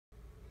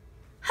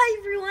Hi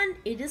everyone,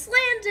 it is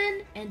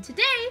Landon, and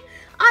today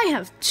I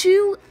have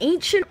two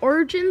Ancient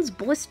Origins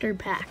blister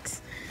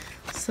packs.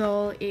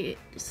 So it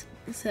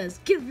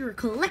says, give your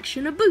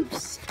collection a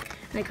boost.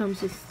 And it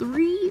comes with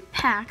 3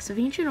 packs of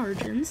Ancient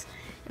Origins,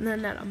 and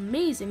then that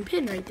amazing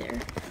pin right there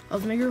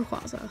of Mega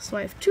Raquaza. So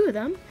I have 2 of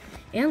them,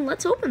 and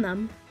let's open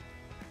them.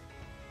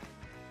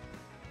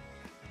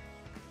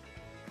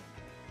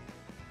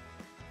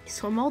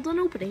 So I'm all done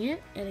opening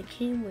it, and it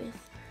came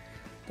with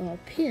the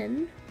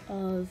pin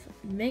of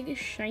Mega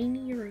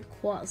Shiny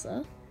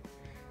Raquaza.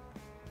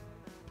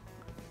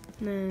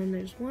 And then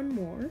there's one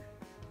more.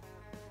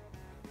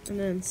 And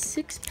then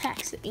 6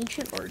 packs of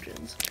Ancient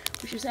Origins,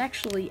 which is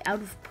actually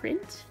out of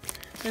print.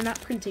 They're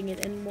not printing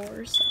it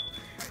anymore, so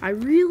I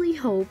really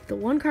hope the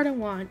one card I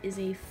want is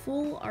a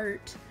full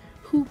art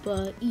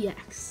Hoopa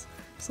EX.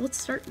 So let's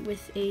start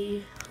with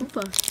a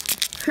Hoopa.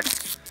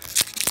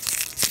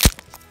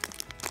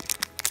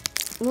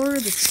 Or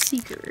the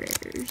Secret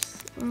Rares.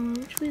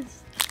 Which way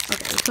is...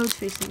 Okay, the code's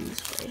facing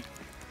this way.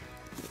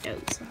 The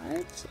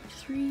outside, so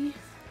 3.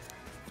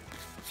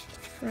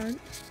 Front.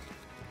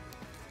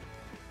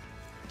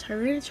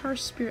 Tyranitar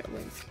Spirit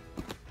Link.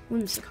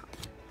 Whimsicott.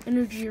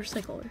 Energy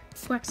Recycler.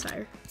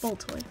 Quagsire.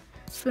 Baltoy.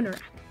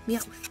 Spinnerack.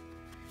 Meowth.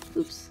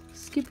 Oops.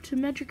 Skip to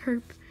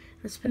Magikarp.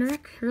 The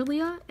Spinnerack,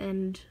 Hurlia,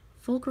 and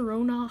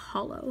Volcarona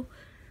Hollow.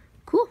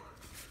 Cool.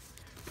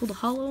 Pulled a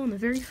Hollow on the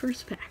very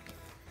first pack.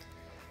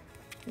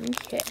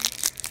 Okay.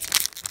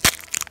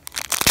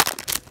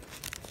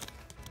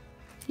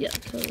 Yeah,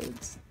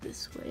 code's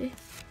this way.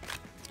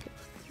 Okay,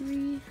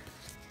 3.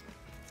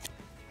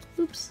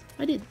 Oops,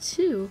 I did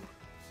 2.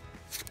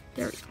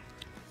 There we go.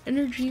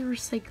 Energy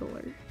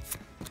Recycler.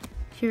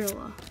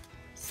 Kirilla.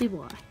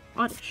 Sableye.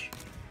 Oddish.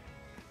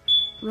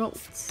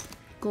 Ralts.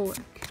 Golurk.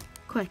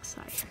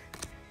 Quagsire.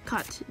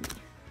 Cottonee.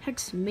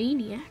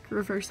 Hexmaniac.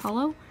 Reverse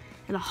Hollow.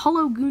 And a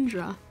Hollow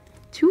Gundra.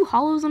 2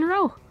 hollows in a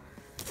row.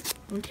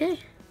 Okay.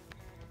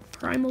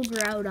 Primal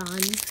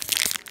Groudon.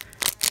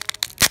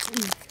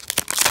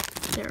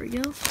 There we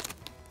go.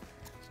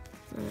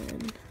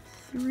 And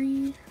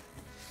 3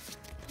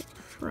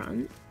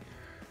 front.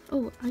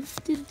 Oh, I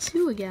did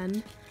 2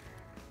 again.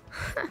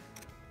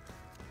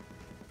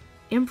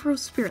 Ampharos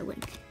Spirit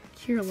Link.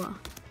 Kirilla.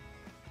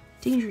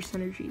 Dangerous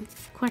Energy.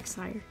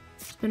 Quagsire.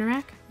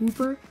 Spinnerack.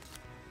 Wooper.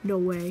 No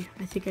way.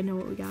 I think I know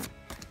what we got.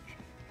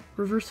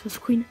 Reverse Fist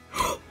Queen.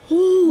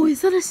 Oh,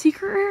 is that a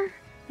secret rare?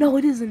 No,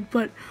 it isn't,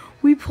 but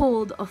we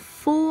pulled a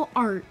full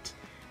art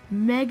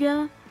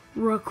Mega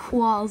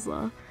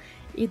Raquaza.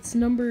 It's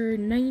number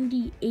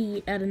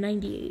 98 out of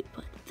 98,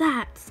 but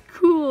that's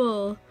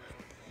cool.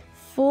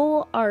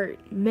 Full art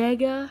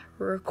Mega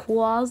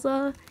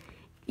Raquaza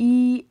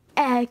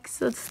EX.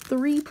 That's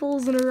 3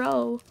 pulls in a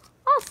row.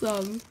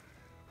 Awesome.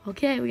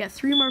 Okay, we got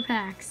 3 more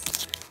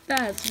packs.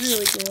 That's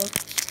really cool.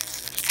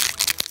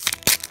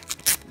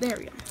 There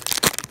we go.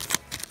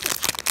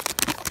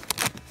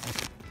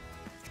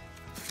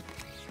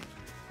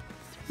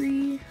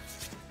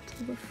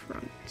 To the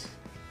front.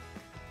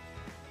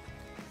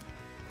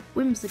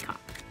 Whimsicott,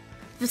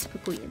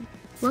 Vispaqueen,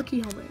 Lucky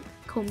Helmet,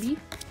 Combi,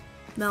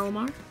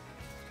 Malamar,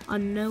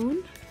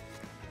 Unknown,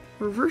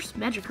 Reverse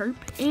Magikarp,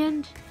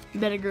 and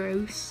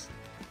Metagross.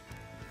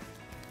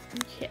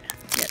 Okay,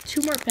 we got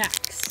 2 more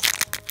packs.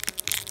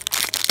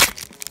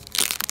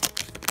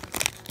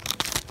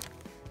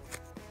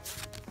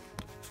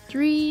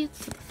 Three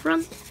to the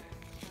front.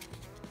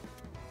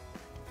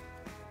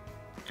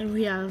 And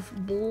we have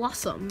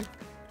Blossom,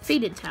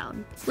 Faded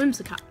Town,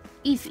 Whimsicott,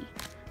 Eevee,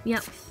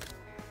 Meowth,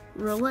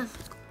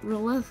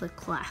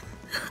 Rolethaclath,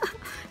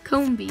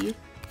 Combi,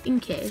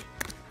 Inkay,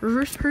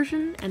 Reverse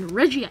Persian, and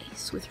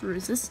Regice with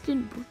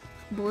Resistant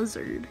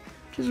Blizzard,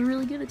 which is a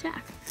really good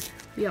attack.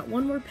 We got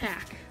 1 more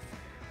pack.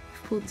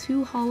 We've pulled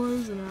 2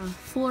 hollows and a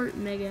full art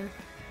Mega.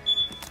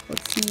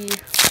 Let's see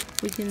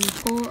if we can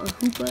pull a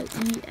Hoopa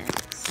EX.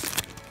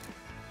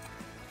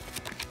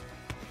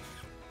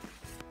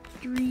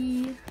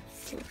 3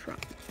 to the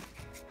front.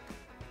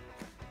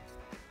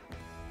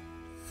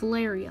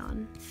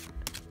 Flareon.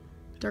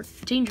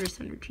 Dangerous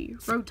Energy.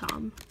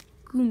 Rotom.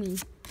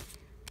 Gumi.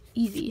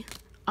 Eevee.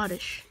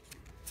 Oddish.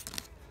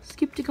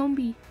 Skip to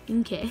Combi.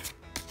 Inkay.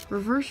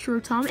 Reverse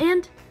Rotom.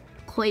 And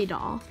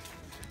Claydol.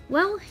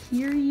 Well,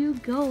 here you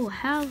go.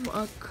 Have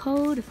a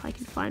code if I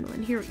can find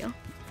one. Here we go.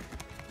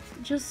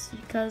 Just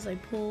because I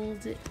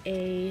pulled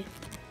a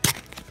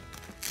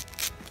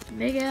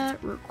Mega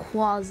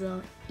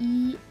Raquaza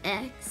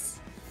EX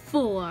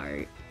full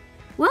art.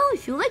 Well,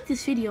 if you like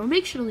this video,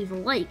 make sure to leave a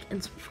like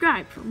and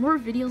subscribe for more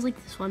videos like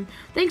this one.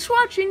 Thanks for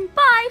watching.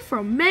 Bye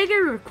from Mega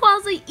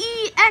Raquaza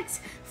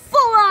EX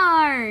full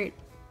art.